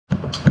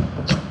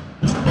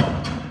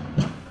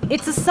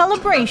It's a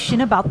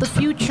celebration about the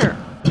future.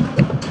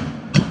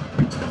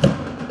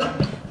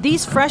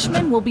 These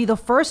freshmen will be the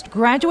first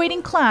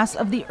graduating class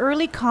of the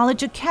Early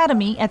College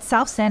Academy at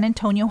South San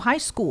Antonio High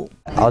School.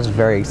 I was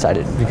very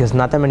excited because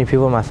not that many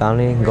people in my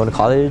family go to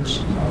college,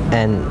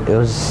 and it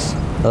was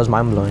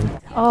mind-blowing.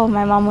 Oh,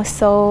 my mom was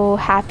so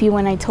happy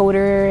when I told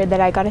her that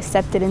I got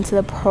accepted into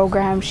the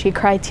program. She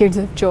cried tears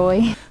of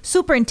joy.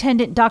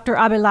 Superintendent Dr.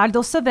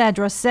 Abelardo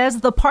Saavedra says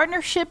the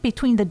partnership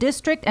between the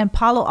district and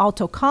Palo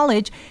Alto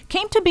College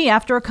came to be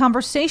after a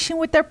conversation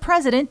with their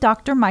president,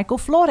 Dr. Michael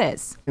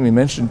Flores. He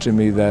mentioned to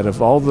me that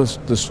of all the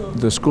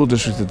school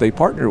districts that they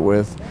partner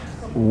with,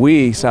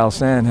 we, South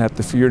San, have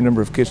the fewer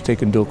number of kids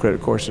taking dual credit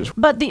courses.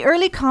 But the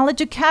Early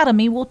College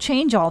Academy will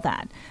change all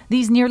that.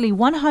 These nearly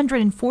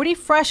 140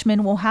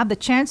 freshmen will have the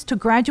chance to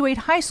graduate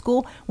high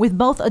school with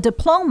both a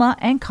diploma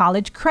and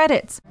college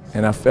credits.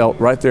 And I felt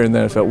right there and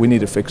then, we need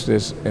to fix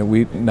this. And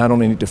we not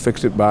only need to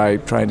fix it by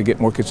trying to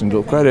get more kids in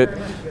dual credit,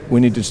 we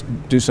need to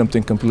do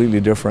something completely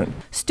different.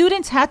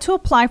 Students had to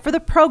apply for the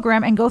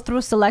program and go through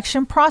a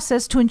selection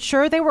process to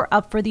ensure they were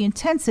up for the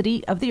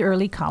intensity of the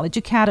Early College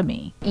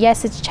Academy.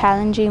 Yes, it's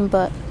challenging,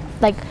 but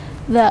like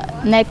the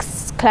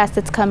next class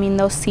that's coming,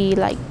 they'll see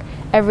like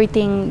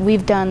everything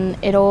we've done.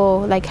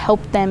 It'll like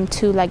help them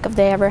to, like, if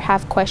they ever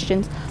have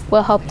questions,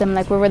 we'll help them.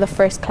 Like, we were the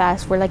first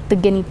class, we're like the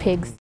guinea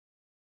pigs.